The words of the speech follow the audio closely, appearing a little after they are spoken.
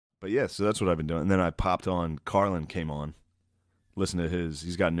But yeah, so that's what I've been doing. And then I popped on, Carlin came on, listened to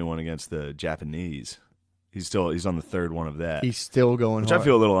he's got a new one against the Japanese. He's on the third one of that. He's still going which hard. I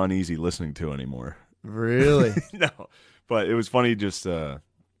feel a little uneasy listening to anymore. Really? No. But it was funny just, he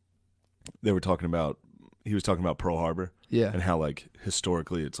was talking about Pearl Harbor. Yeah. And how, like,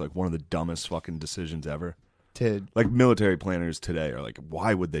 historically it's, like, one of the dumbest fucking decisions ever. Like, military planners today are like,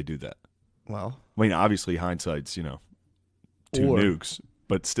 why would they do that? Well. I mean, obviously hindsight's, two nukes.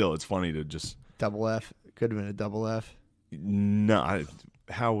 But still, it's funny to just... Double F. Could have been a double F. No,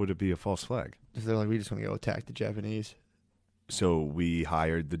 how would it be a false flag? If they're like, we just want to go attack the Japanese. So we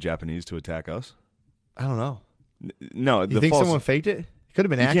hired the Japanese to attack us? I don't know. No, you think someone faked it? It could have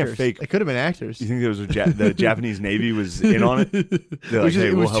been actors. Can't fake. It could have been actors. You think there was the Japanese Navy was in on it? They're like, hey,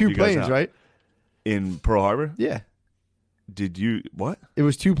 it we'll was help two you guys planes, out. right? In Pearl Harbor? Yeah. Did you what? It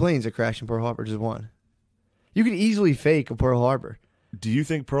was 2 planes that crashed in Pearl Harbor, just one. You could easily fake a Pearl Harbor. Do you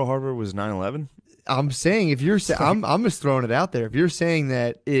think Pearl Harbor was 9/11? I'm saying if you're I'm just throwing it out there. If you're saying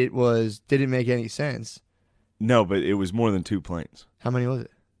that it didn't make any sense. No, but it was more than 2 planes. How many was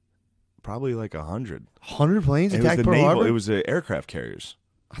it? Probably like 100. 100 planes And attacked Pearl Harbor? It was the aircraft carriers.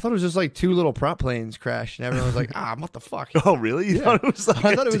 I thought it was just like 2 little prop planes crashed, and everyone was like, what the fuck? Oh, really? You thought it was like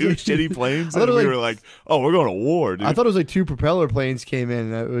I thought it was 2 like, shitty planes? I thought And we it was were like, oh, we're going to war, dude. I thought it was like 2 propeller planes came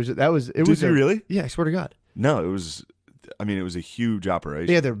in. And Did you really? Yeah, I swear to God. No, it was a huge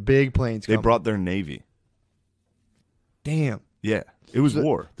operation. Yeah, they're big planes. They brought their Navy. Damn. Yeah. It was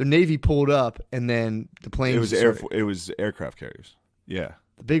war. The Navy pulled up, and then the planes. It was aircraft carriers. Yeah.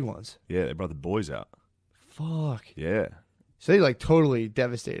 The big ones. Yeah, they brought the boys out. Fuck. Yeah. So they like totally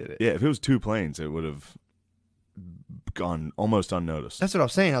devastated it. Yeah, if it was 2 planes, it would have gone almost unnoticed. That's what I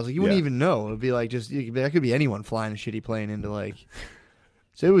was saying. I was like, you wouldn't even know. It would be like that could be anyone flying a shitty plane into like.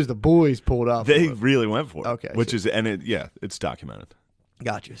 So it was the boys pulled up. They really went for it. Okay. It's documented.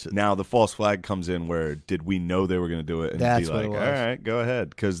 Gotcha. So now the false flag comes in where did we know they were going to do it and that's be like, what it all was. right, go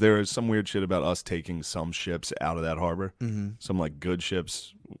ahead. Because there was some weird shit about us taking some ships out of that harbor. Mm-hmm. Some like good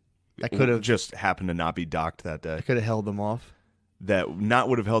ships that could have just happened to not be docked that day. I could have held them off. That not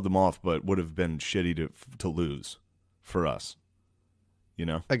would have held them off, but would have been shitty to lose for us.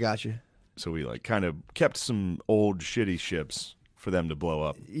 I got you. So we like kind of kept some old shitty ships for them to blow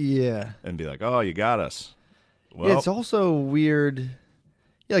up. Yeah. And be like, oh, you got us. Well, yeah, it's also weird.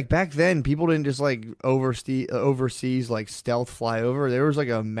 Yeah, like back then, people didn't just like overseas like stealth fly over. There was like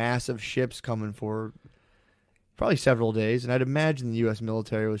a massive ships coming for probably several days, and I'd imagine the U.S.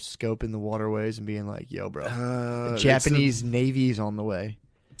 military was scoping the waterways and being like, "Yo, bro, the Japanese Navy's on the way."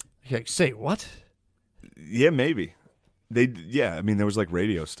 Like, say what? Yeah, maybe. I mean, there was like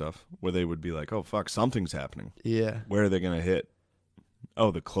radio stuff where they would be like, "Oh fuck, something's happening." Yeah. Where are they gonna hit? Oh,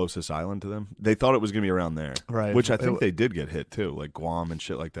 the closest island to them. They thought it was gonna be around there, right? Which I think they did get hit too, like Guam and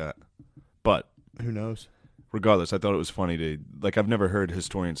shit like that. But who knows? Regardless, I thought it was funny to like. I've never heard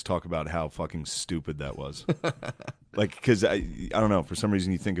historians talk about how fucking stupid that was. Like, because I don't know. For some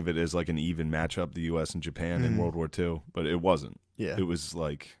reason, you think of it as like an even matchup, the U.S. and Japan in World War II, but it wasn't. Yeah, it was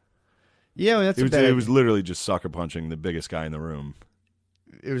like. Yeah, well, it was literally just sucker punching the biggest guy in the room.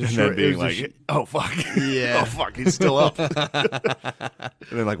 It was being like, oh fuck, yeah, oh fuck, he's still up. And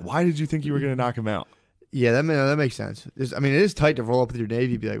then like, why did you think you were gonna knock him out? Yeah, that makes sense. It is tight to roll up with your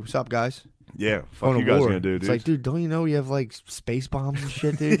Navy, and be like, "What's up, guys?" Yeah, fuck you guys gonna do, dude? It's like, dude, don't you know you have like space bombs and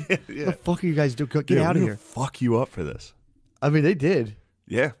shit, dude? Yeah. What the fuck are you guys doing? Get out of here! Fuck you up for this. I mean, they did.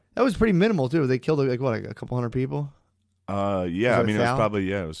 Yeah, that was pretty minimal too. They killed like a couple hundred people. Yeah, I mean, it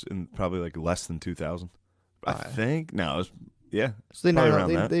was probably like less than 2,000. I think no, it was So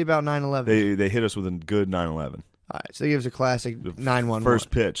they about 9/11. They hit us with a good 9/11. All right, so they give us a classic 9/11. First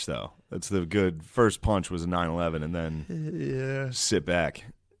pitch though, that's the good first punch was a 9/11, and then sit back.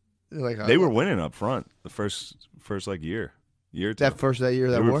 Like they were winning up front the first like year or two. That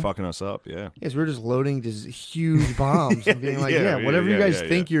year they were fucking us up. Yeah, yes, we were just loading just huge bombs and being like, whatever you guys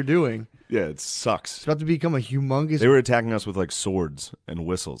think you're doing. Yeah, it sucks. It's about to become a humongous. They were attacking us with like swords and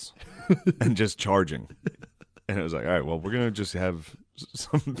whistles, and just charging. And it was like, all right, well, we're gonna just have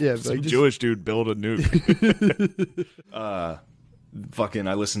some Jewish dude build a nuke.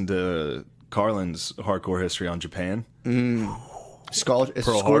 I listened to Carlin's hardcore history on Japan.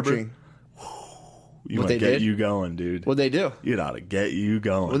 Pearl Harbor. You want to get you going, dude. What'd they do? You ought to get you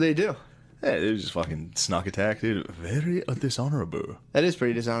going. What'd they do? Yeah, it was just fucking snuck attack, dude. Very dishonorable. That is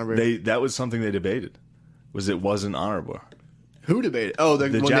pretty dishonorable. That was something they debated. It wasn't honorable. Who debated? Oh, the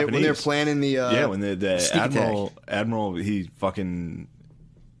Japanese. When they're planning the when the admiral he fucking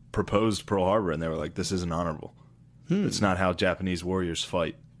proposed Pearl Harbor, and they were like, "This isn't honorable. It's not how Japanese warriors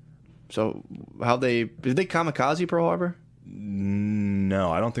fight." So did they kamikaze Pearl Harbor?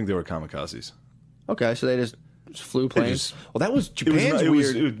 No, I don't think they were kamikazes. Okay, so they just flew planes. Well, that was Japan's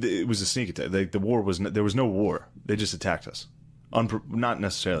weird. It was a sneak attack. The war was there was no war. They just attacked us, not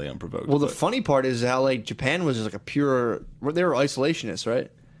necessarily unprovoked. Well, the funny part is how like Japan was just like a pure. They were isolationists, right?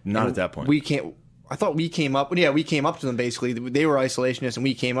 Not at that point. We can't. I thought we came up. Yeah, we came up to them basically. They were isolationists, and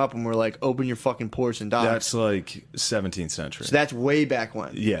we came up and we're like, "Open your fucking ports and die." That's like 17th century. So that's way back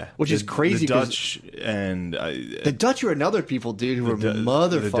when. Yeah, which is crazy. The Dutch and the Dutch were another people, dude, who were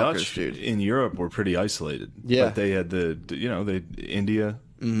motherfuckers, the Dutch dude. In Europe were pretty isolated. Yeah, but they had the India,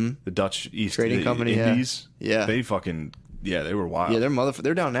 the Dutch East Trading Company, Indies. Yeah, they fucking they were wild. Yeah,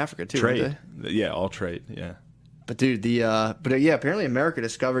 they're down in Africa too. Trade, yeah, all trade. Yeah. But dude, apparently America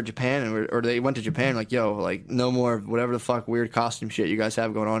discovered Japan, or they went to Japan like, yo, like no more whatever the fuck weird costume shit you guys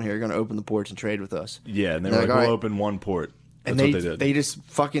have going on here. You're gonna open the ports and trade with us. Yeah, and they were like, we'll open one port. That's what they did. They just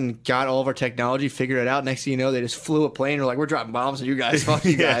fucking got all of our technology, figured it out. Next thing you know, they just flew a plane. We're like, we're dropping bombs on you guys. Fuck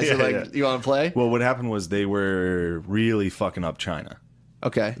you guys. You want to play? Well, what happened was they were really fucking up China.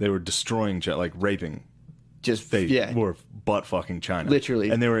 Okay. They were destroying, like raping. They were butt fucking China.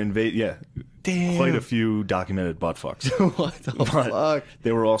 Literally. And they were Damn. Quite a few documented butt fucks. What the fuck?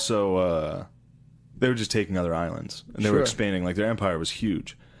 They were also, they were just taking other islands. And they were expanding. Like, their empire was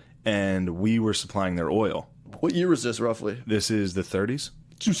huge. And we were supplying their oil. What year was this, roughly? This is the 30s.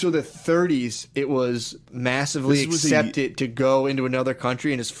 So the 30s, it was massively accepted to go into another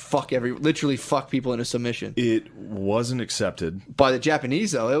country and just literally fuck people into submission. It wasn't accepted. By the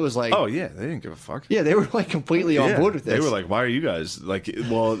Japanese, though. It was like... Oh, yeah. They didn't give a fuck. Yeah, they were like completely on board with this. They were like, why are you guys... Like,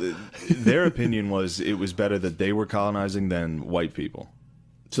 well, their opinion was it was better that they were colonizing than white people.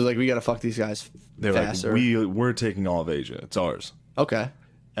 So, like, we got to fuck these guys faster. Like, we're taking all of Asia. It's ours. Okay.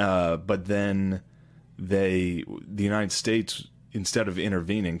 But then the United States... Instead of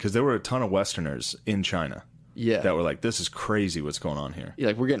intervening, because there were a ton of Westerners in China that were like, this is crazy what's going on here. Yeah,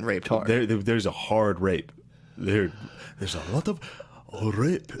 like, we're getting raped hard. There's a hard rape. There's a lot of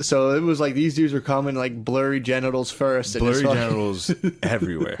rape. So it was like these dudes were coming like blurry genitals first. Blurry genitals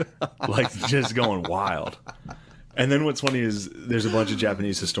everywhere. Like, just going wild. And then what's funny is there's a bunch of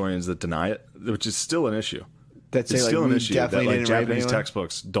Japanese historians that deny it, which is still an issue. It's still an issue that like Japanese anyone.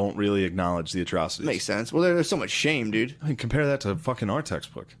 Textbooks don't really acknowledge the atrocities. Makes sense. Well, there's so much shame, dude. I mean, compare that to fucking our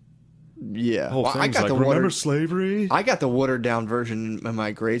textbook. Yeah. The whole thing's like, remember slavery? I got the watered down version in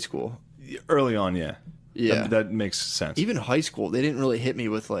my grade school. Early on, yeah. Yeah. That makes sense. Even high school, they didn't really hit me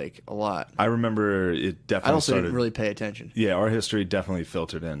with like a lot. I remember it definitely I also didn't really pay attention. Yeah, our history definitely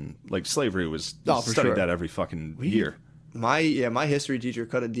filtered in. Like, slavery was studied that every fucking year. My history teacher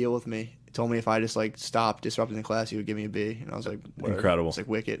cut a deal with me. Told me if I just like stopped disrupting the class, he would give me a B, and I was like, whatever. Incredible. It's like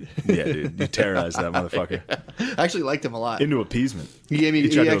wicked. Yeah, dude, you terrorized that motherfucker. I actually liked him a lot. Into appeasement. He gave me. He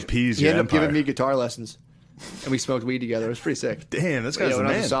tried to appease your empire. He ended up giving me guitar lessons, and we smoked weed together. It was pretty sick. Damn, this guy's when the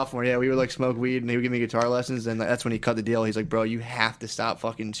man. I was a sophomore, we would like smoke weed, and he would give me guitar lessons, and that's when he cut the deal. He's like, bro, you have to stop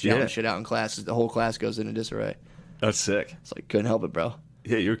fucking shouting shit out in class. The whole class goes into disarray. That's sick. It's like, couldn't help it, bro.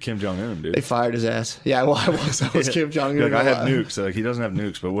 Yeah, you're Kim Jong-un, dude. They fired his ass. Yeah, well, I was Kim Jong-un. Like, I have nukes. So, like, he doesn't have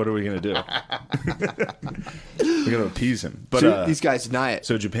nukes, but what are we going to do? We're going to appease him. But these guys deny it.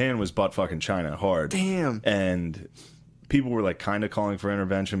 So Japan was butt fucking China hard. Damn. And people were, like, kind of calling for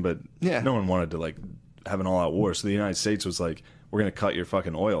intervention, but no one wanted to, like, have an all-out war. So the United States was like, we're going to cut your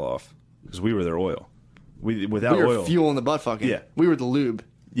fucking oil off because we were their oil. We were fueling the butt fucking. Yeah. We were the lube.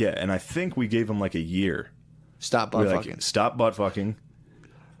 Yeah, and I think we gave them, like, a year. Stop butt fucking. Like, stop butt fucking.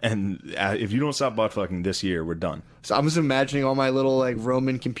 And if you don't stop butt fucking this year, we're done. So I'm just imagining all my little like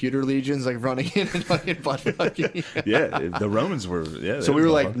Roman computer legions like running in and fucking butt fucking. Yeah, the Romans were. Yeah. So we were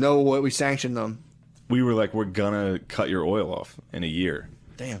like, no, we sanctioned them. We were like, we're gonna cut your oil off in a year.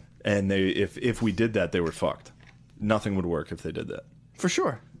 Damn. And if we did that, they were fucked. Nothing would work if they did that. For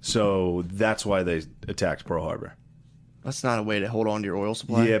sure. So that's why they attacked Pearl Harbor. That's not a way to hold on to your oil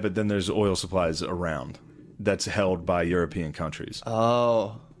supply. Yeah, but then there's oil supplies around that's held by European countries.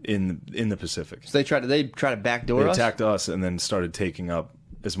 Oh. In the Pacific. So they try to backdoor us? They attacked us and then started taking up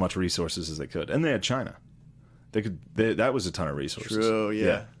as much resources as they could. And they had China. That was a ton of resources. True,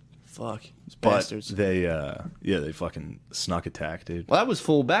 yeah. Fuck. Bastards. They fucking snuck attack, dude. Well, that was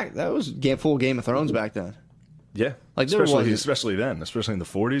full Game of Thrones back then. Yeah. Like especially then, especially in the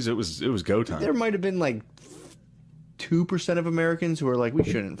 40s, it was go time. There might have been like 2% of Americans who were like, we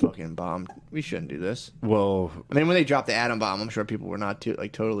shouldn't fucking bomb. We shouldn't do this. Well, I mean, when they dropped the atom bomb, I'm sure people were not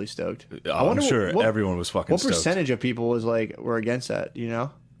totally stoked. I'm sure everyone was fucking stoked. What percentage of people were against that, you know?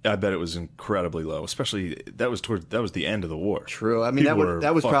 I bet it was incredibly low, especially that was the end of the war. True. I mean, that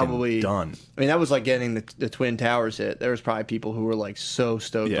was probably done. I mean, that was like getting the Twin Towers hit. There was probably people who were like so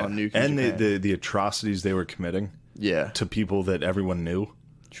stoked on nuking and Japan. the atrocities they were committing. Yeah. To people that everyone knew.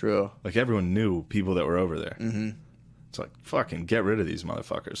 True. Like, everyone knew people that were over there. Mm-hmm. It's like, fucking get rid of these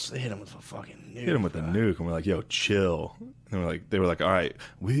motherfuckers. They hit him with a fucking nuke. Hit him with a nuke, and we're like, yo, chill. And they were like, all right,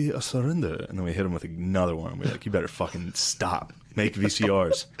 we surrender. And then we hit him with another one. And we're like, you better fucking stop. Make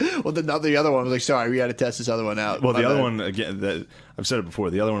VCRs. Well, the other one was like, sorry, we got to test this other one out. Well, the other one, again, I've said it before,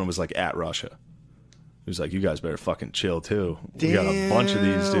 the other one was like at Russia. He was like, you guys better fucking chill, too. Damn. We got a bunch of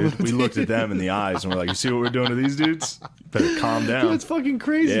these, dude. We looked at them in the eyes, and we're like, you see what we're doing to these dudes? You better calm down. Dude, that's fucking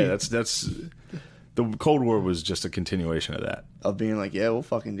crazy. Yeah, that's... The Cold War was just a continuation of that. Of being like, yeah, we'll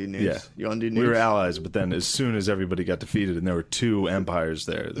fucking do nukes. Yeah. You want to do nukes? We were allies, but then as soon as everybody got defeated and there were two empires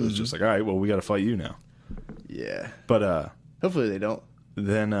there, it was just like, all right, well, we got to fight you now. Yeah. But hopefully they don't.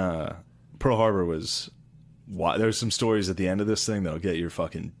 Then Pearl Harbor was... There's some stories at the end of this thing that'll get your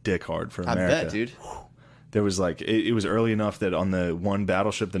fucking dick hard for America. I bet, dude. There was like... It was early enough that on the one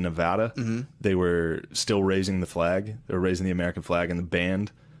battleship, the Nevada, they were still raising the flag. They were raising the American flag, and the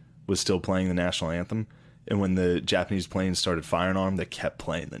band was still playing the national anthem. And when the Japanese planes started firing on them, they kept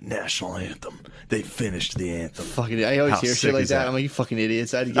playing the national anthem. They finished the anthem. Fucking, I always hear shit like that. I'm like, you fucking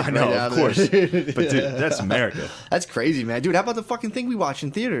idiots. I had to get right out of course. There. But dude, that's America. That's crazy, man. Dude, how about the fucking thing we watched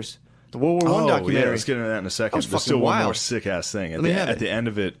in theaters? The World War I documentary. Yeah, let's get into that in a second. There's still one more sick-ass thing. At the end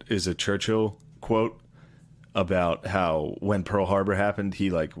of it is a Churchill quote about how when Pearl Harbor happened, he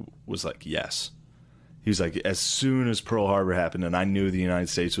was like, yes. He was like, as soon as Pearl Harbor happened and I knew the United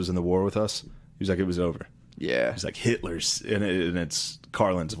States was in the war with us, he was like, it was over. Yeah. He's like, Hitler's, and it's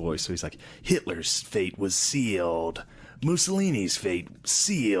Carlin's voice. So he's like, Hitler's fate was sealed. Mussolini's fate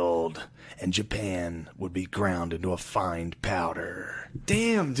sealed. And Japan would be ground into a fine powder.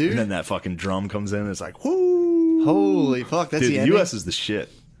 Damn, dude. And then that fucking drum comes in and it's like, whoo. Holy fuck. That's dude, the ending? U.S. is the shit.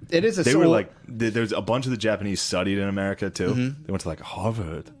 It is a They were like, there's a bunch of the Japanese studied in America, too. They went to, like,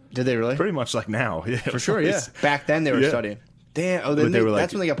 Harvard. Did they really? Pretty much like now. Yeah, for sure, yeah. Back then they were studying. Damn. Oh, then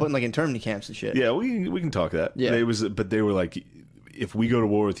that's when they got put in, like, internment camps and shit. Yeah, we can talk that. Yeah. But they were like, if we go to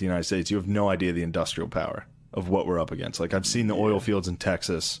war with the United States, you have no idea the industrial power of what we're up against. Like, I've seen the oil fields in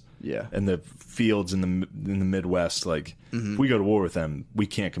Texas. Yeah. And the fields in the Midwest. Like, if we go to war with them, we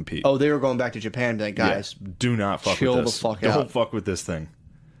can't compete. Oh, they were going back to Japan, like, guys. Yeah, do not fuck with this. Chill the fuck out. Don't fuck with this thing.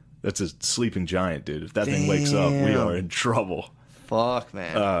 That's a sleeping giant, dude. If that thing wakes up, we are in trouble. Fuck,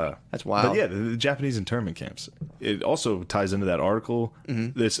 man. That's wild. But yeah, the Japanese internment camps. It also ties into that article.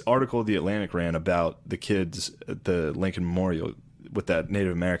 This article the Atlantic ran about the kids at the Lincoln Memorial with that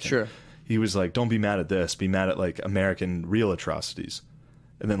Native American. Sure. He was like, don't be mad at this. Be mad at, like, American real atrocities.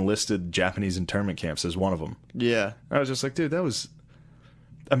 And then listed Japanese internment camps as one of them. Yeah. I was just like, dude, that was...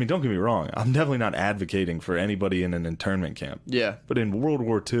 I mean, don't get me wrong. I'm definitely not advocating for anybody in an internment camp. Yeah. But in World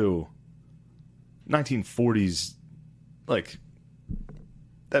War II, 1940s, like,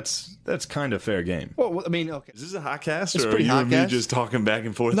 that's kind of fair game. Well, I mean, okay. Is this a hot cast, It's or are pretty you hot and me cast. just talking back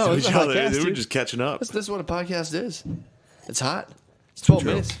and forth No, to it's each a hot other? cast, We're dude. just catching up. This is what a podcast is. It's hot. It's 12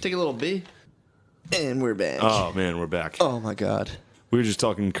 minutes. Take a little B. And we're back. Oh, man, we're back. Oh, my God. We were just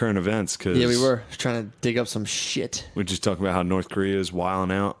talking current events because Yeah, we were trying to dig up some shit. we were just talking about how North Korea is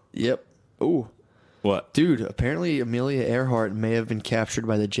wilding out. Yep. Ooh. What? Dude, apparently Amelia Earhart may have been captured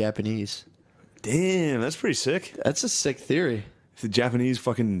by the Japanese. Damn, that's pretty sick. That's a sick theory. If the Japanese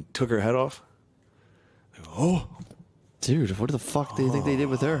fucking took her head off. Oh. Dude, what the fuck do you think they did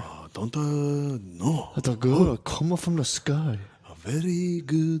with her? Don't know. The girl come from the sky. A very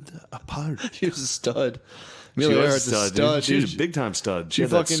good apart. She was a stud. She Amelia was Earhart's a stud, dude. She was a dude. big time stud. She She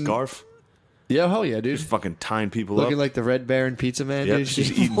had that fucking- scarf. Yeah, hell yeah, dude. Just fucking tying people Looking up. like the Red Baron Pizza Man, Yep, dude.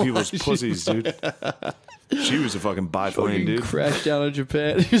 she's eating people's pussies, dude. She was a fucking biplane, Fucking dude. crashed down in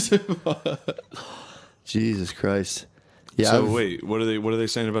Japan. Jesus Christ. Yeah. So wait, what are they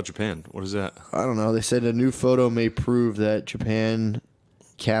saying about Japan? What is that? I don't know. They said a new photo may prove that Japan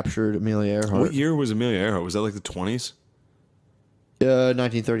captured Amelia Earhart. What year was Amelia Earhart? Was that like the 20s?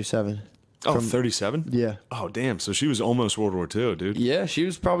 1937. Oh, 37? Yeah. Oh, damn. So she was almost World War II, dude. Yeah, she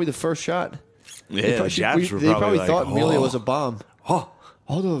was probably the first shot. Yeah, the Japs were They probably like, thought Amelia oh, was a bomb. Oh,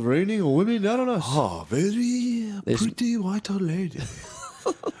 All the raining women down on us. oh, very pretty white lady.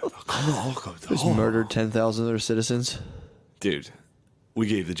 Just murdered 10,000 of their citizens. Dude, we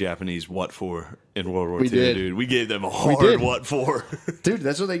gave the Japanese what for in World War We II, did. dude. We gave them a hard did. what for. Dude,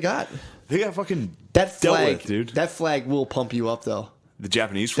 that's what they got. They got fucking That dealt flag, with, dude. That flag will pump you up, though. The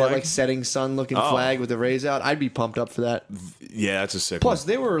Japanese That flag? like setting sun looking Oh. flag with the rays out. I'd be pumped up for that. Yeah, that's a sick Plus, one.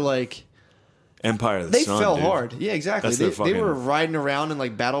 they were like Empire of the they Sun, fell dude. hard. Yeah, exactly. That's They their fucking- were riding around in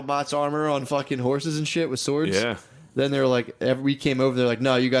like BattleBots armor on fucking horses and shit with swords. Yeah. Then they're like, we came over, they're like,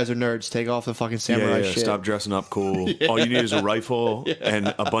 no, you guys are nerds. Take off the fucking samurai shit. Stop dressing up cool. All you need is a rifle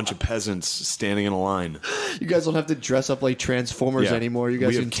and a bunch of peasants standing in a line. You guys don't have to dress up like Transformers anymore. You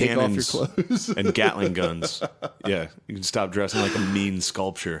guys can take off your clothes. And Gatling guns. Yeah, you can stop dressing like a mean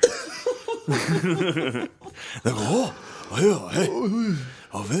sculpture. They go, hey,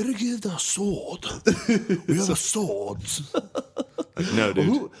 a very good sword. We have swords. No,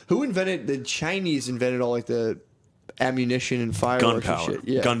 dude. Who invented, the Chinese invented all like the ammunition and fireworks and shit.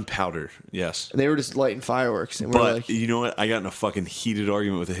 Yeah. Gunpowder, yes. And they were just lighting fireworks. And but like, you know what? I got in a fucking heated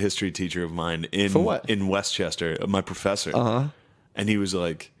argument with a history teacher of mine in Westchester, my professor. Uh-huh. And he was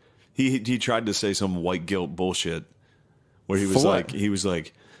like, he tried to say some white guilt bullshit where he was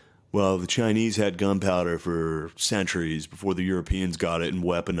like, well, the Chinese had gunpowder for centuries before the Europeans got it and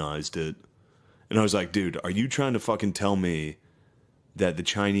weaponized it. And I was like, dude, are you trying to fucking tell me that the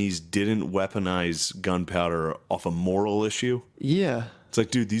Chinese didn't weaponize gunpowder off a moral issue? Yeah. It's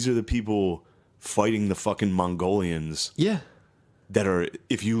like, dude, these are the people fighting the fucking Mongolians. Yeah. That are,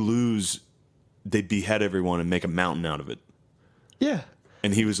 if you lose, they behead everyone and make a mountain out of it. Yeah.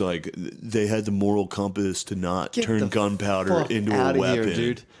 And he was like, they had the moral compass to not turn gunpowder into a weapon. Here,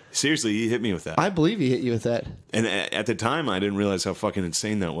 dude. Seriously, he hit me with that. I believe he hit you with that. And at the time, I didn't realize how fucking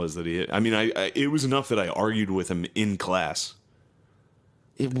insane that was that he hit. I mean, it was enough that I argued with him in class.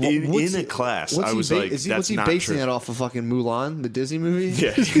 In a class, I was like, "That's not true." What's he basing that off of? Fucking Mulan, the Disney movie?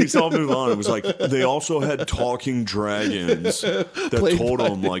 Yeah, he saw Mulan. It was like they also had talking dragons that told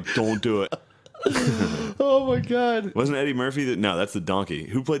him like, "Don't do it." Oh my god! Wasn't Eddie Murphy that? No, that's the donkey.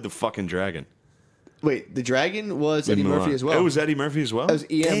 Who played the fucking dragon? Wait, the dragon was Eddie Murphy as well. It was Eddie Murphy as well. That was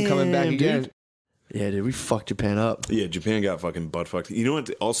EM coming back again. Dude. Yeah, dude, we fucked Japan up. Yeah, Japan got fucking butt fucked. You know what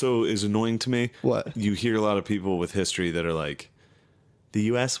also is annoying to me? What? You hear a lot of people with history that are like, the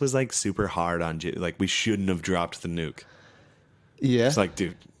U.S. was like super hard on, like we shouldn't have dropped the nuke. Yeah. It's like,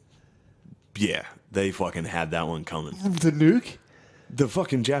 dude, yeah, they fucking had that one coming. The nuke? The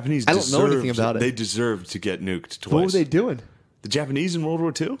fucking Japanese I don't know anything about it. They deserved to get nuked twice. What were they doing? The Japanese in World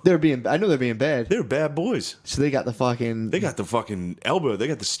War II? I know they're being bad. They were bad boys. So they got the fucking... They got the fucking elbow. They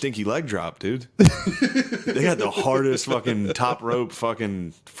got the stinky leg drop, dude. They got the hardest fucking top rope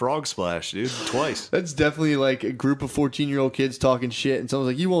fucking frog splash, dude. Twice. That's definitely like a group of 14-year-old kids talking shit, and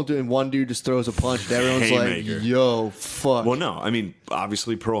someone's like, you won't do it, and one dude just throws a punch, and everyone's Haymaker. Like, yo, fuck. Well, no. I mean,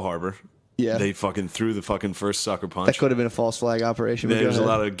 obviously Pearl Harbor. Yeah. They fucking threw the fucking first sucker punch. That could have been a false flag operation. There's a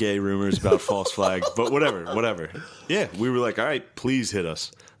lot of gay rumors about false flag, but whatever. Yeah, we were like, all right, please hit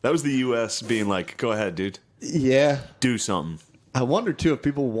us. That was the U.S. being like, go ahead, dude. Yeah. Do something. I wonder, too, if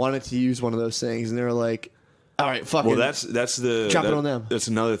people wanted to use one of those things, and they were like, all right, fuck it. Well, that's drop it on them. That's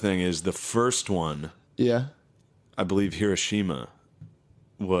another thing is the first one, yeah, I believe Hiroshima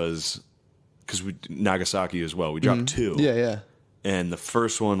was, because Nagasaki as well. We dropped two. Yeah. And the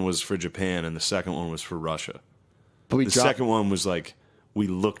first one was for Japan, and the second one was for Russia. But the second one was like, we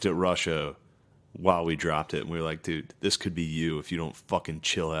looked at Russia while we dropped it, and we were like, dude, this could be you if you don't fucking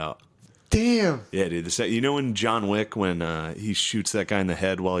chill out. Damn. Yeah, dude. You know in John Wick when he shoots that guy in the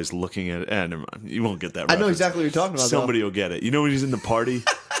head while he's looking at it? Never mind. You won't get that reference. I know exactly what you're talking about. Somebody will get it. You know when he's in the party?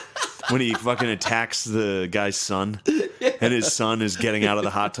 When he fucking attacks the guy's son, and his son is getting out of the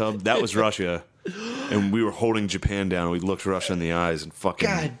hot tub? That was Russia. And we were holding Japan down, and we looked Russia in the eyes and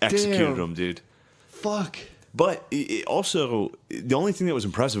fucking executed them, dude. Fuck. But it also, the only thing that was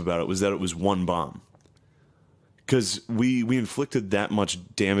impressive about it was that it was one bomb. Because we inflicted that much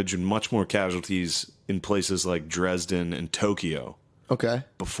damage and much more casualties in places like Dresden and Tokyo. Okay.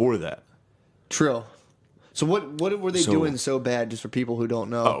 Before that. True. So what were they doing so bad, just for people who don't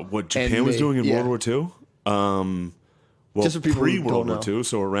know? Oh, what Japan was doing in World War II? Well, just for people pre-World War II,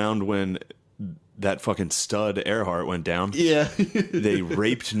 so around when that fucking stud Earhart went down. Yeah. They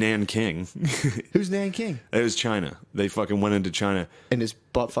raped Nanking. Who's Nanking? It was China. They fucking went into China. And just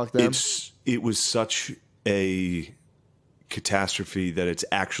butt fucked them? It was such a catastrophe that it's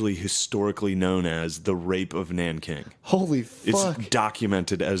actually historically known as the rape of Nanking. Holy fuck. It's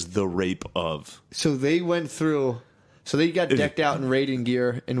documented as the rape of. So they went through... So they got decked out in raiding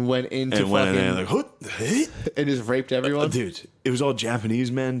gear and went into and fucking... And like, and just raped everyone? Dude, it was all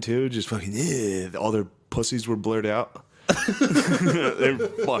Japanese men, too. Just fucking... all their pussies were blurred out. They're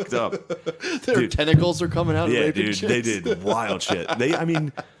fucked up. Their tentacles are coming out and raping dude, chicks. They did wild shit.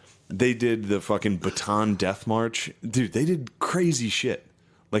 They did the fucking Bataan Death March. Dude, they did crazy shit.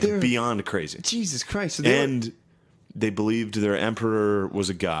 Like, beyond crazy. Jesus Christ. So they believed their emperor was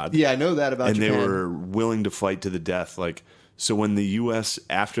a god. Yeah, I know that about Japan. And they were willing to fight to the death. Like, so when the U.S.,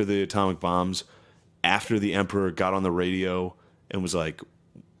 after the atomic bombs, after the emperor got on the radio and was like,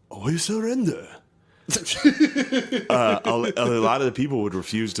 we surrender. a lot of the people would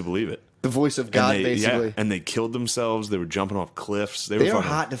refuse to believe it. The voice of God, basically. Yeah, and they killed themselves. They were jumping off cliffs. They were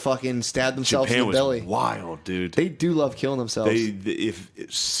hot to fucking stab themselves Japan in the belly. Was wild, dude. They do love killing themselves.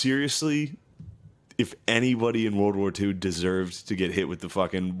 Seriously, if anybody in World War II deserved to get hit with the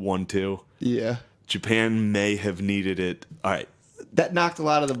fucking 1-2, yeah, Japan may have needed it. All right. That knocked a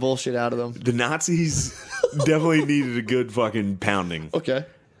lot of the bullshit out of them. The Nazis definitely needed a good fucking pounding. Okay.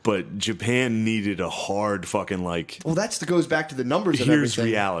 But Japan needed a hard fucking Well, goes back to the numbers of everything. Here's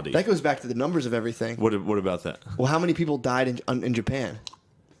reality. That goes back to the numbers of everything. What about that? Well, how many people died in Japan?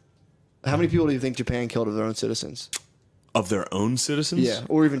 How many people do you think Japan killed of their own citizens? Of their own citizens? Yeah,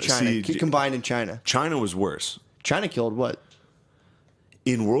 or even China. Combined in China. China was worse. China killed what?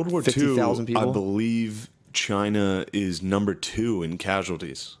 In World War 50,000 II, people? I believe China is number 2 in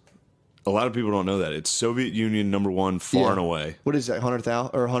casualties. A lot of people don't know that. It's Soviet Union number 1 far and away. What is that,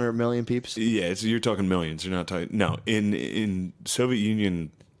 100,000 or 100 million peeps? Yeah, you're talking millions. You're not talking... No, in Soviet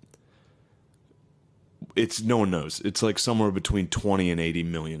Union, no one knows. It's like somewhere between 20 and 80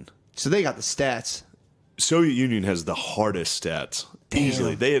 million. So they got the stats. Soviet Union has the hardest stats. Damn.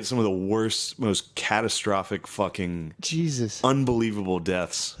 Easily. They had some of the worst, most catastrophic fucking... Jesus. Unbelievable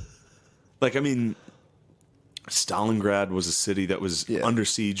deaths. Like, I mean... Stalingrad was a city that was under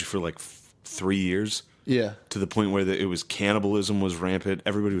siege for like 3 years. Yeah. To the point where it was cannibalism was rampant.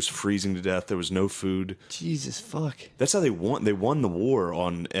 Everybody was freezing to death. There was no food. Jesus fuck. That's how they won. They won the war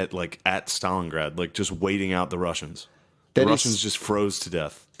at Stalingrad, like just waiting out the Russians. The Russians just froze to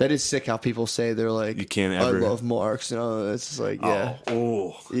death. That is sick how people say they're like, you can't ever. I love Marx. It's just like, yeah.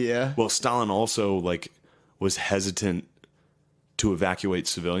 Oh. Yeah. Well, Stalin also was hesitant to evacuate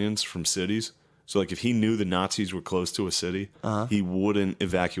civilians from cities. So, if he knew the Nazis were close to a city, he wouldn't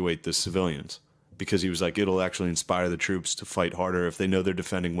evacuate the civilians because he was like, it'll actually inspire the troops to fight harder if they know they're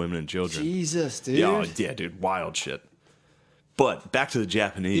defending women and children. Jesus, dude. Yeah, dude, wild shit. But back to the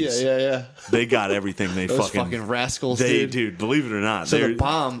Japanese. Yeah. They got everything. They Those fucking rascals, dude. Believe it or not. So the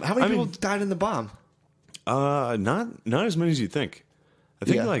bomb. How many people died in the bomb? Not as many as you think. I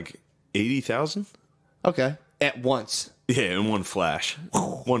think 80,000. Okay, at once. Yeah, in one flash.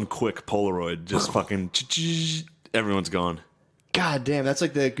 One quick Polaroid. Just fucking... Everyone's gone. God damn, that's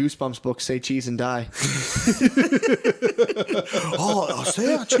like the Goosebumps book, Say Cheese and Die. Say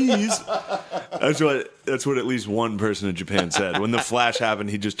cheese. That's what at least one person in Japan said. When the flash happened,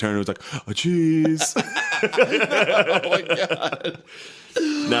 he just turned and was like, oh, cheese. Oh, my God.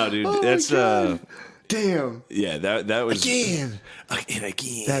 No, dude, that's... Damn. Yeah, that was... Again.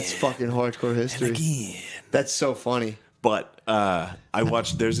 That's fucking hardcore history. And again. That's so funny. But I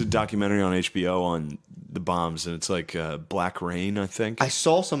watched... There's a documentary on HBO on the bombs, and it's like Black Rain, I think. I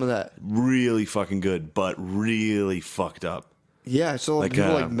saw some of that. Really fucking good, but really fucked up. Yeah, I saw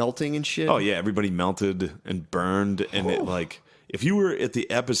people melting and shit. Oh, yeah, everybody melted and burned, and it if you were at the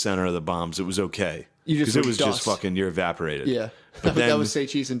epicenter of the bombs, it was okay. Because it was just fucking, you're evaporated. Yeah. But then, that was Say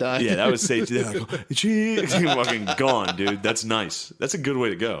Cheese and Die. Yeah, that was Say Cheese. Cheese. Fucking gone, dude. That's nice. That's a good way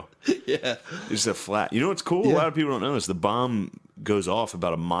to go. Yeah. It's a flat. You know what's cool? Yeah. A lot of people don't know this. The bomb goes off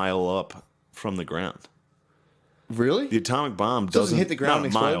about a mile up from the ground. Really? The atomic bomb doesn't hit the ground. Not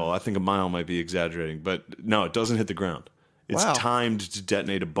a mile. I think a mile might be exaggerating, but no, it doesn't hit the ground. It's timed to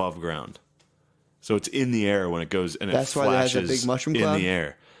detonate above ground, so it's in the air when it goes, and that's it flashes why it has that big mushroom cloud in the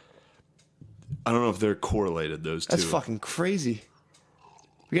air. I don't know if they're correlated. Those two. That's fucking crazy.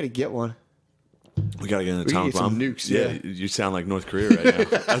 We got to get one. We got to get an atomic bomb. Some nukes. Yeah, you sound like North Korea right now.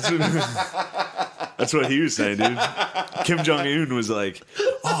 That's what he was saying, dude. Kim Jong Un was like,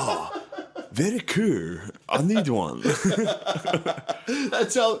 "Oh, very cool. I need one."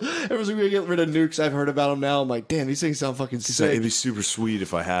 That's how everyone's gonna get rid of nukes. I've heard about them now. I'm like, damn, these things sound fucking sick. It'd be super sweet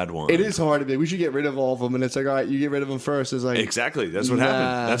if I had one. It is hard to be. We should get rid of all of them, and it's like, all right, you get rid of them first. It's like exactly. That's what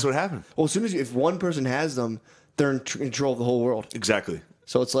happened. That's what happened. Well, as soon as if one person has them, they're in control of the whole world. Exactly.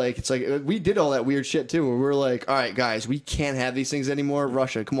 So it's like we did all that weird shit too. Where we're like, all right, guys, we can't have these things anymore.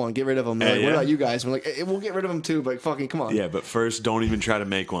 Russia, come on, get rid of them. Like, what about you guys? And we're like, we'll get rid of them too, but fucking come on. Yeah, but first, don't even try to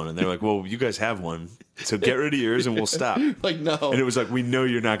make one. And they're like, well, you guys have one, so get rid of yours and we'll stop. Like, no. And it was like, we know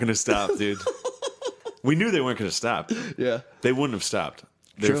you're not going to stop, dude. We knew they weren't going to stop. Yeah. They wouldn't have stopped.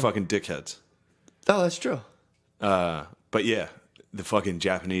 They're fucking dickheads. Oh, that's true. But yeah. The fucking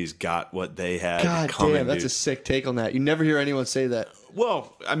Japanese got what they had. God damn, that's a sick take on that. You never hear anyone say that.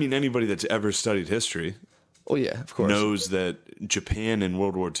 Well, I mean, anybody that's ever studied history, oh yeah, of course, knows that Japan in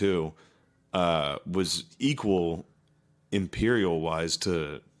World War II was equal imperial-wise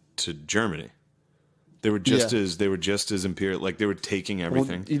to Germany. They were just as imperial. Like they were taking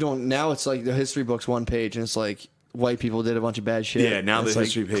everything. Well, you don't. Now it's like the history book's one page, and it's like white people did a bunch of bad shit. Yeah, now the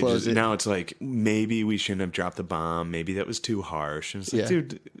history like, pages. Now it's like, maybe we shouldn't have dropped the bomb. Maybe that was too harsh. And it's like,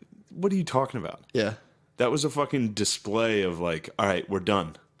 dude, what are you talking about? Yeah. That was a fucking display of like, all right, we're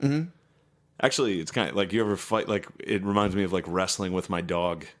done. Mm-hmm. Actually, it's kind of like, you ever fight, like, it reminds me of like wrestling with my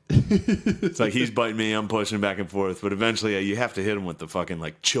dog. It's like, he's biting me, I'm pushing back and forth, but eventually you have to hit him with the fucking,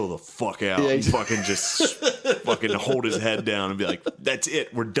 like, chill the fuck out. And fucking just fucking hold his head down and be like, that's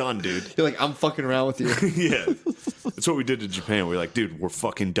it, we're done, dude. You're like, I'm fucking around with you. Yeah. That's what we did to Japan. We're like, dude, we're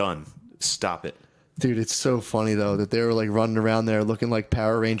fucking done. Stop it. Dude, it's so funny, though, that they were, like, running around there looking like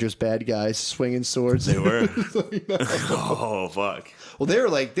Power Rangers bad guys, swinging swords. They were. Oh, fuck. Well, they were,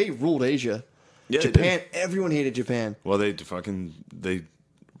 like, they ruled Asia. Yeah, Japan, everyone hated Japan. Well, they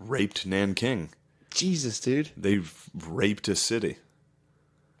raped Nanking. Jesus, dude. They raped a city.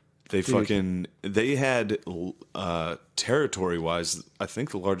 They had, territory-wise, I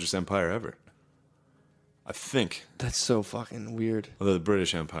think the largest empire ever. I think. That's so fucking weird. Although the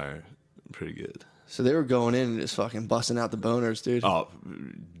British Empire, pretty good. So they were going in and just fucking busting out the boners, dude. Oh,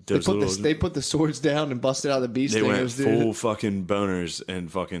 they put the swords down and busted out the beast stingers, dude. They went full fucking boners and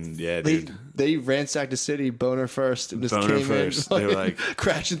fucking, dude. They ransacked the city boner first and just boner came first. in They were like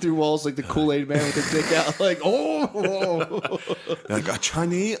crashing through walls like the Kool-Aid man with the dick out, like, like a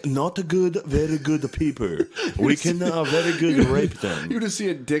Chinese, not a good, very good people. We can very good rape them. You just see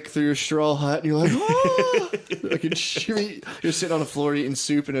a dick through your straw hat and you're like, like you're sitting on the floor eating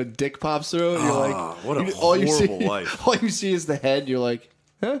soup and a dick pops through and you're like, what a horrible life. All you see is the head. You're like,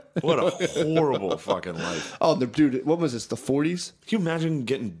 huh? What a horrible fucking life. Oh, dude, what was this, the 40s? Can you imagine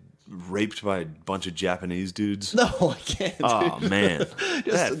getting raped by a bunch of Japanese dudes? No, I can't, dude. Oh, man.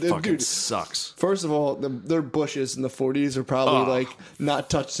 That fucking sucks. First of all, their bushes in the 40s are probably, like, not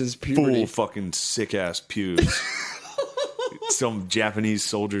touched since puberty. Full fucking sick-ass pubes. Some Japanese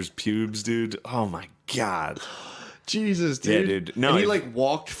soldiers' pubes, dude. Oh, my God. Jesus, dude. Yeah, dude. No, and he like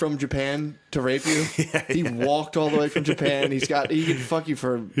walked from Japan to rape you. He walked all the way from Japan. He can fuck you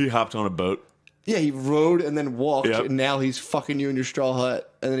for. He hopped on a boat. Yeah, he rode and then walked, and now he's fucking you in your straw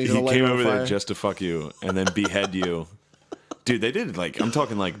hut, and then he came over there just to fuck you and then behead you. Dude, they did like, I'm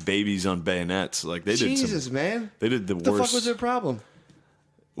talking like babies on bayonets. Like they did. Jesus, man. They did the what worst. The fuck was their problem?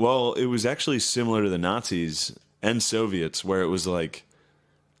 Well, it was actually similar to the Nazis and Soviets, where it was like,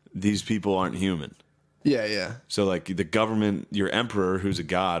 these people aren't human. Yeah, yeah. So, like, the government, your emperor, who's a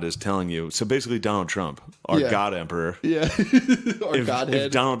god, is telling you. So, basically, Donald Trump, our god emperor. Yeah.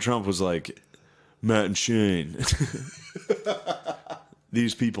 If Donald Trump was like, Matt and Shane,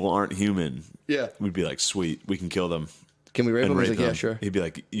 these people aren't human. Yeah. We'd be like, sweet, we can kill them. Can we rape them? He's like, yeah, sure. He'd be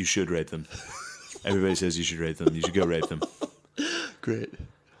like, you should rape them. Everybody says you should rape them. You should go rape them. Great.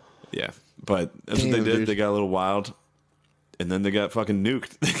 Yeah. But that's what they did. Dude. They got a little wild. And then they got fucking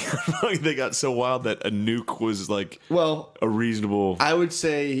nuked. They got so wild that a nuke was like a reasonable. I would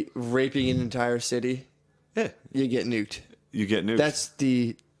say raping an entire city. Yeah, you get nuked. You get nuked. That's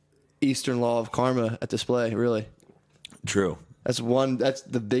the Eastern law of karma at display. Really. True. That's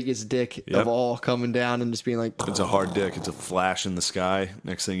the biggest dick of all, coming down and just being like. It's a hard dick. It's a flash in the sky.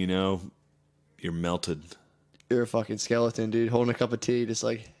 Next thing you know, you're melted. You're a fucking skeleton, dude, holding a cup of tea, just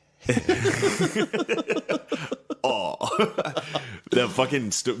like. Oh, that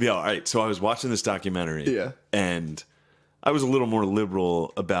fucking all right. So I was watching this documentary, and I was a little more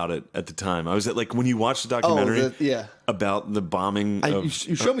liberal about it at the time. I was like, when you watch the documentary, about the bombing. You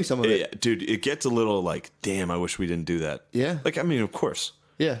showed me some of it, dude. It gets a little like, damn, I wish we didn't do that. Yeah, like I mean, of course,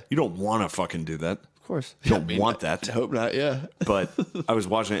 you don't want to fucking do that. Of course, you don't want that. I hope not. Yeah, but I was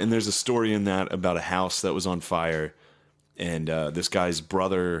watching it, and there's a story in that about a house that was on fire, and this guy's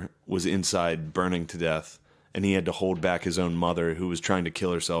brother was inside burning to death. And he had to hold back his own mother, who was trying to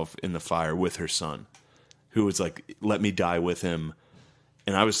kill herself in the fire with her son, who was like, let me die with him.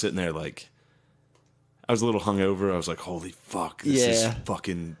 And I was sitting there like, I was a little hungover. I was like, holy fuck, this is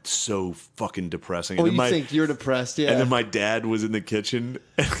fucking so fucking depressing. Oh, and you think you're depressed, yeah. And then my dad was in the kitchen,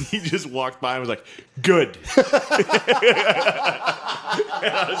 and he just walked by and was like, good. And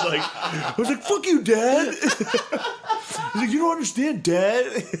I was like, fuck you, Dad. He's like, you don't understand,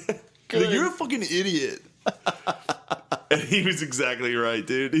 Dad. Like, you're a fucking idiot. And he was exactly right,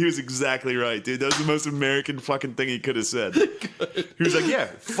 dude. He was exactly right, dude. That was the most American fucking thing he could have said. Good. He was like, yeah,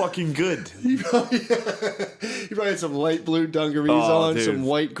 fucking good. He probably had some light blue dungarees on, dude. Some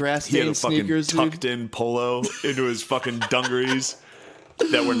white grass stained sneakers. He had a fucking tucked in polo into his fucking dungarees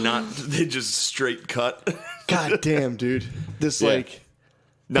that were not, they just straight cut. God damn, dude. This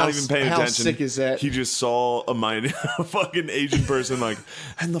not even paying attention. How sick is that? He just saw a fucking Asian person like,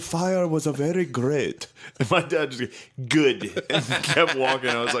 and the fire was a very great. And my dad just good and kept walking.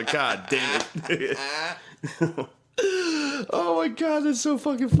 I was like, God damn it. Oh my god, that's so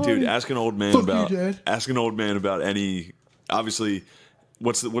fucking funny. Dude, ask an old man about any. Obviously,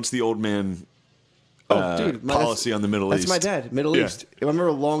 what's the old man policy on the Middle East? That's my dad, Middle East. I remember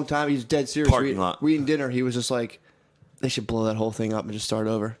a long time. He's dead serious. Parking lot. We eating dinner. He was just like, they should blow that whole thing up and just start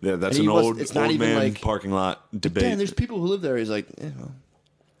over. Yeah, that's an old man parking lot debate. Dan, there's people who live there. He's like, well.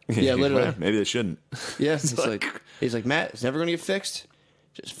 Yeah, literally. Maybe they shouldn't. Yeah, he's like, Matt, it's never gonna get fixed.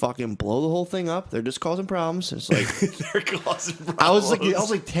 Just fucking blow the whole thing up. They're just causing problems. It's like they're causing problems. I was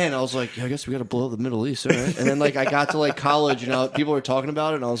like 10. I was like, I guess we got to blow up the Middle East, all right? And then like I got to like college, people were talking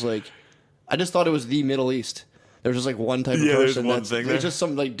about it, and I was like, I just thought it was the Middle East. There was just like one type of person. There's just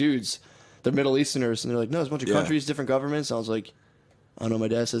some like dudes. They're Middle Easterners, and they're like, no, there's a bunch of countries, different governments. And I was like, I don't know. My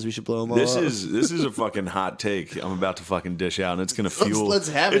dad says we should blow them all up. This is a fucking hot take I'm about to fucking dish out, and it's gonna fuel. Let's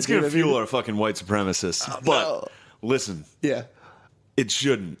have it. It's gonna fuel our fucking white supremacists. But listen, it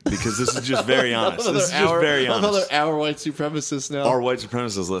shouldn't, because this is just very honest. This is just very honest. Another our white supremacists now. Our white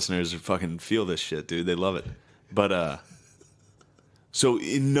supremacist listeners fucking feel this shit, dude. They love it. But so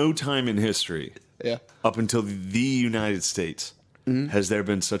in no time in history, up until the United States, has there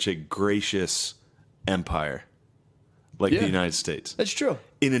been such a gracious empire like the United States. That's true.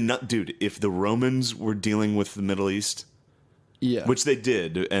 Dude, if the Romans were dealing with the Middle East, which they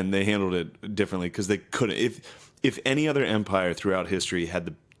did, and they handled it differently because they couldn't. If any other empire throughout history had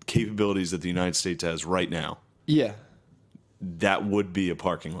the capabilities that the United States has right now, that would be a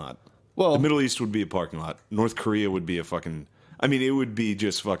parking lot. Well, the Middle East would be a parking lot. North Korea would be a fucking. I mean, it would be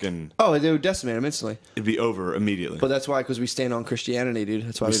just fucking. Oh, they would decimate them instantly. It'd be over immediately. But that's why, because we stand on Christianity, dude.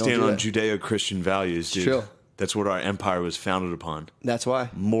 That's why we stand on Judeo-Christian values, dude. True. That's what our empire was founded upon. That's why.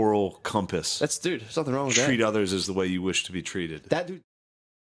 Moral compass. Dude, there's nothing wrong with that. Treat others as the way you wish to be treated. That dude.